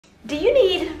Do you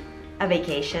need a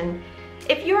vacation?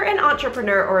 If you're an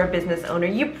entrepreneur or a business owner,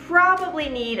 you probably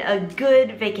need a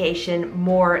good vacation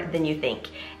more than you think.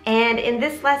 And in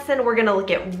this lesson, we're gonna look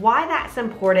at why that's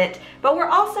important, but we're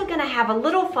also gonna have a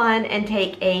little fun and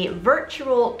take a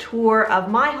virtual tour of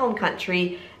my home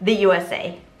country, the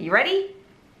USA. You ready?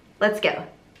 Let's go.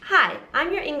 Hi,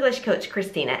 I'm your English coach,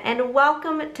 Christina, and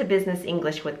welcome to Business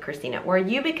English with Christina, where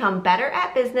you become better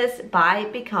at business by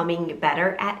becoming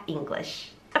better at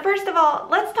English. First of all,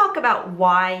 let's talk about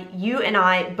why you and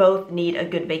I both need a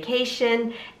good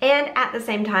vacation, and at the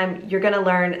same time, you're gonna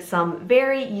learn some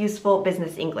very useful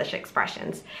business English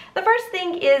expressions. The first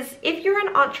thing is, if you're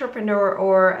an entrepreneur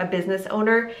or a business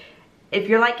owner, if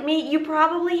you're like me, you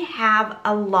probably have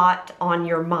a lot on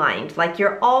your mind. Like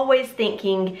you're always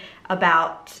thinking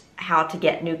about how to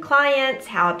get new clients,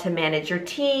 how to manage your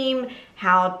team,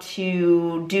 how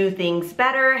to do things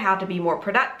better, how to be more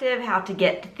productive, how to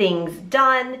get things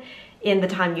done in the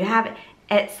time you have,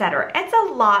 etc. It's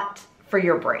a lot for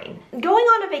your brain. Going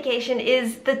on a vacation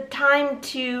is the time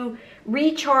to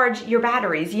recharge your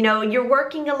batteries. You know, you're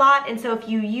working a lot, and so if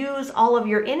you use all of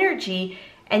your energy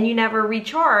and you never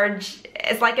recharge,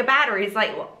 it's like a battery. It's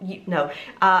like, well,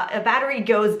 a battery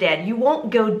goes dead. You won't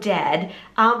go dead,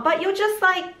 but you'll just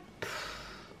like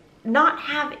not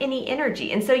have any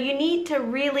energy. And so you need to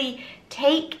really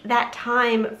take that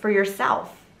time for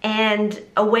yourself and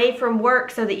away from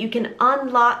work so that you can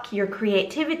unlock your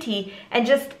creativity and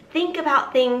just think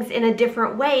about things in a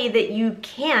different way that you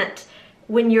can't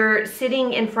when you're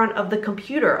sitting in front of the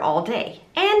computer all day.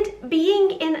 And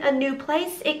being in a new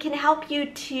place, it can help you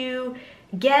to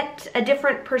get a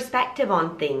different perspective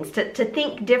on things, to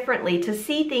think differently, to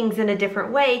see things in a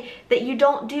different way that you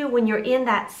don't do when you're in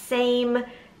that same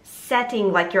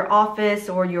setting, like your office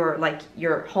or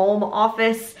your home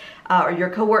office or your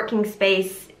co-working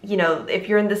space, you know, if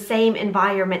you're in the same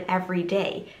environment every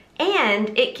day.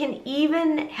 And it can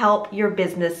even help your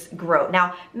business grow.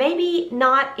 Now, maybe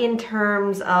not in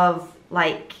terms of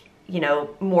like, you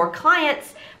know, more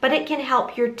clients, but it can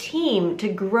help your team to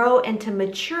grow and to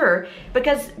mature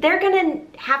because they're gonna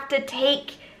have to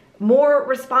take more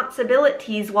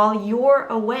responsibilities while you're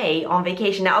away on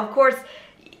vacation. Now, of course,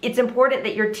 it's important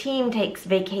that your team takes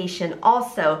vacation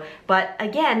also, but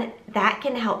again, that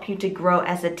can help you to grow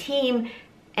as a team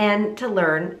and to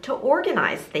learn to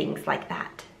organize things like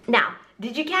that. Now,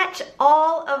 did you catch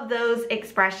all of those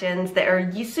expressions that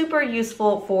are super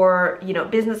useful for, you know,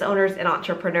 business owners and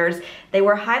entrepreneurs? They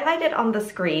were highlighted on the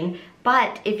screen,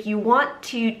 but if you want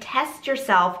to test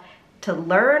yourself to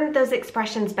learn those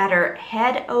expressions better,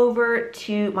 head over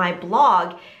to my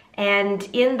blog. And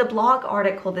in the blog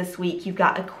article this week, you've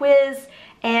got a quiz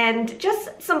and just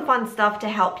some fun stuff to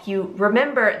help you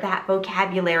remember that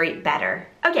vocabulary better.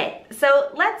 Okay, so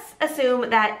let's assume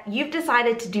that you've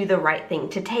decided to do the right thing,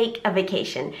 to take a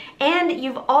vacation, and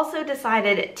you've also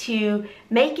decided to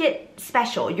make it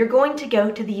special. You're going to go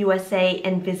to the USA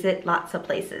and visit lots of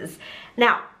places.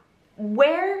 Now,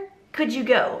 where could you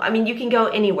go? I mean, you can go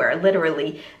anywhere,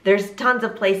 literally. There's tons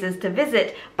of places to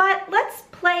visit, but let's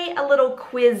play a little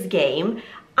quiz game.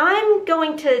 I'm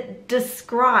going to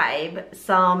describe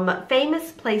some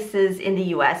famous places in the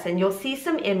US, and you'll see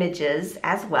some images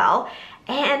as well,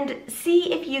 and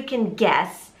see if you can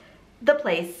guess the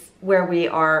place where we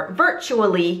are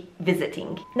virtually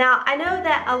visiting. Now, I know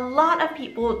that a lot of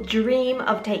people dream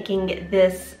of taking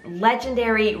this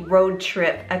legendary road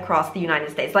trip across the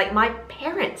United States. Like my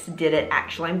parents did it,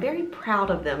 actually. I'm very proud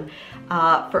of them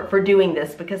for doing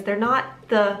this because they're not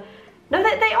the, no,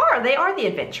 that they are the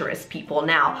adventurous people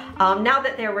now, now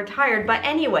that they're retired. But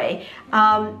anyway,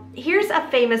 here's a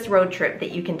famous road trip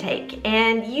that you can take.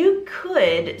 And you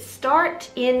could start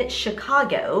in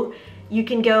Chicago. You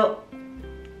can go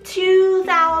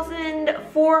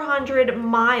 2,400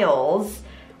 miles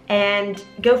and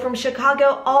go from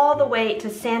Chicago all the way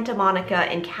to Santa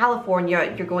Monica in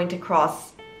California. You're going to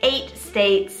cross 8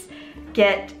 states,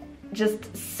 get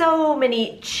just so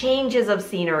many changes of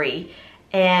scenery.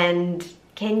 And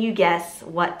can you guess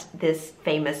what this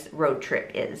famous road trip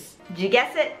is? Did you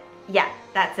guess it? Yeah,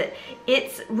 that's it.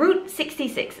 It's Route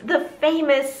 66, the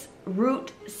famous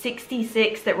Route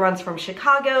 66 that runs from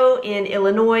Chicago in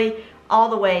Illinois all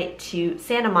the way to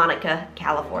Santa Monica,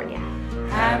 California.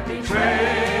 Happy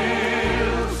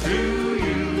trails to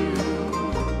you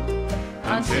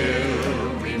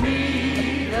until we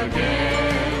meet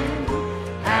again.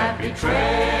 Happy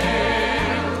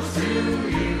trails to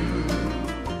you.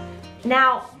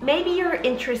 Now, maybe you're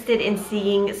interested in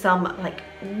seeing some like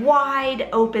wide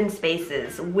open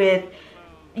spaces with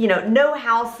you know, no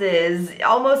houses,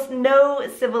 almost no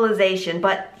civilization,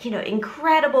 but, you know,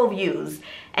 incredible views.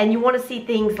 And you want to see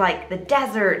things like the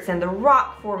deserts and the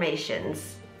rock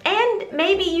formations. And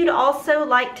maybe you'd also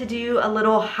like to do a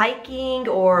little hiking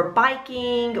or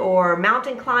biking or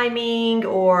mountain climbing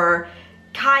or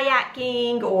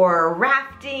kayaking or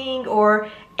rafting or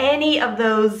any of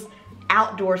those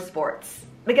outdoor sports.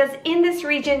 Because in this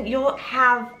region, you'll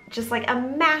have just like a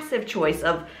massive choice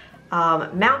of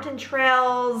mountain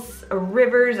trails,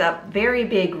 rivers, a very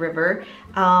big river,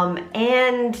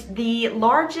 and the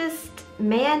largest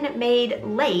man-made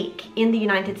lake in the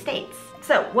United States.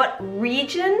 So what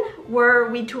region were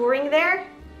we touring there?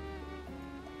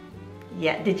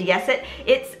 Yeah, did you guess it?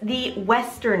 It's the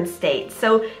western states.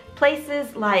 So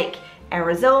places like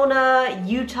Arizona,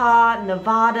 Utah,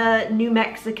 Nevada, New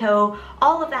Mexico,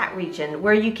 all of that region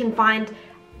where you can find,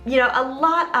 you know, a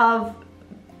lot of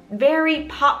very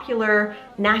popular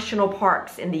national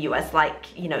parks in the US,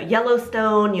 like, you know,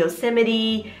 Yellowstone,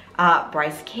 Yosemite,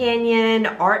 Bryce Canyon,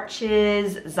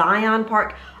 Arches, Zion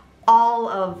Park, all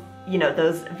of, you know,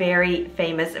 those very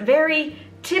famous, very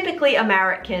typically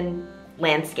American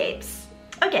landscapes.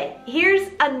 Okay, here's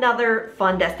another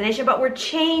fun destination, but we're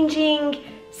changing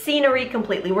scenery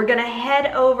completely. We're gonna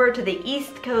head over to the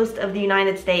east coast of the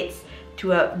United States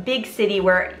to a big city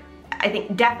where I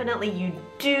think definitely you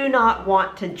do not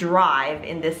want to drive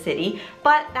in this city,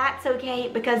 but that's okay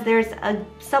because there's a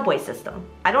subway system.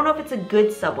 I don't know if it's a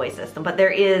good subway system, but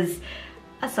there is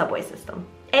a subway system.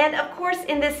 And of course,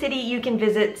 in this city, you can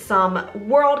visit some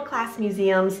world-class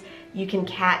museums. You can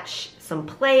catch some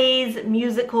plays,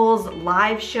 musicals,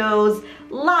 live shows,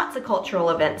 lots of cultural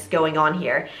events going on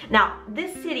here. Now,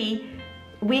 this city,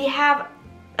 we have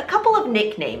a couple of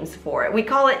nicknames for it. We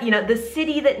call it, you know, the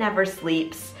city that never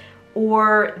sleeps,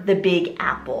 or the Big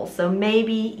Apple. So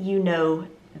maybe you know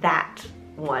that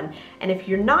one. And if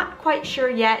you're not quite sure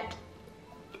yet,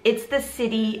 it's the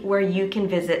city where you can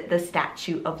visit the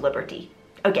Statue of Liberty.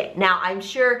 Okay, now I'm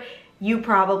sure you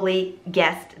probably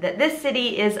guessed that this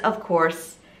city is, of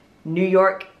course, New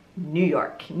York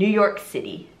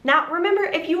City. Now remember,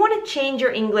 if you want to change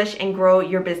your English and grow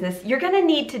your business, you're gonna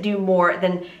need to do more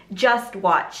than just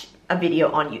watch a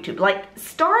video on YouTube. Like,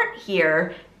 start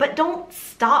here, but don't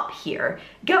stop here.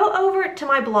 Go over to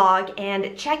my blog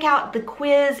and check out the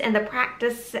quiz and the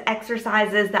practice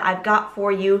exercises that I've got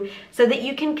for you so that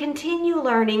you can continue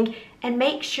learning and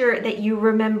make sure that you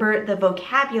remember the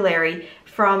vocabulary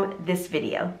from this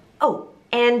video. Oh,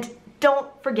 and don't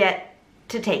forget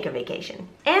to take a vacation.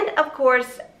 And of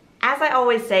course, as I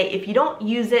always say, if you don't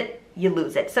use it, you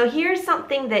lose it. So here's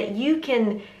something that you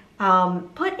can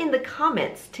put in the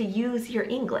comments to use your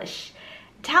English.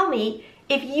 Tell me,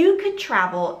 if you could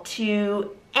travel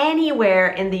to anywhere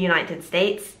in the United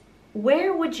States,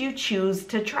 where would you choose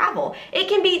to travel? It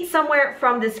can be somewhere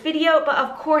from this video, but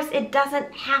of course it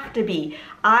doesn't have to be.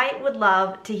 I would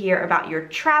love to hear about your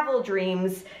travel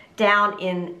dreams down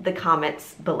in the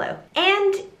comments below.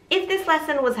 And if this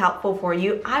lesson was helpful for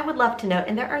you, I would love to know,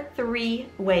 and there are 3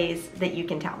 ways that you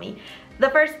can tell me. The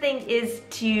first thing is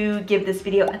to give this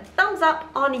video a thumbs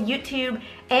up on YouTube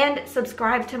and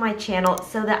subscribe to my channel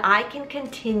so that I can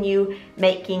continue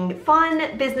making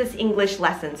fun business English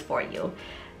lessons for you.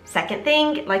 Second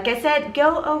thing, like I said,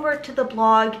 go over to the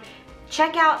blog,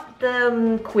 check out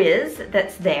the quiz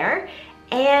that's there,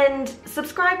 and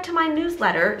subscribe to my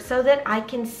newsletter so that I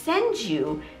can send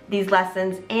you these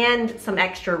lessons and some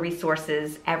extra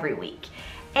resources every week.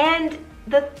 And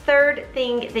the third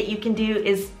thing that you can do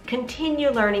is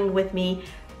continue learning with me.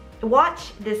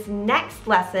 Watch this next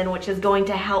lesson, which is going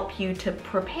to help you to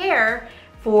prepare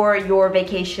for your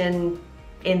vacation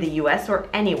in the US or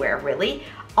anywhere really,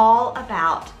 all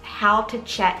about how to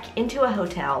check into a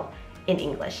hotel in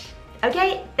English.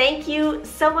 Okay, thank you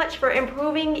so much for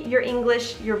improving your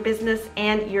English, your business,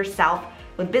 and yourself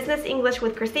with Business English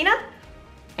with Christina,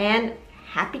 and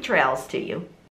happy trails to you.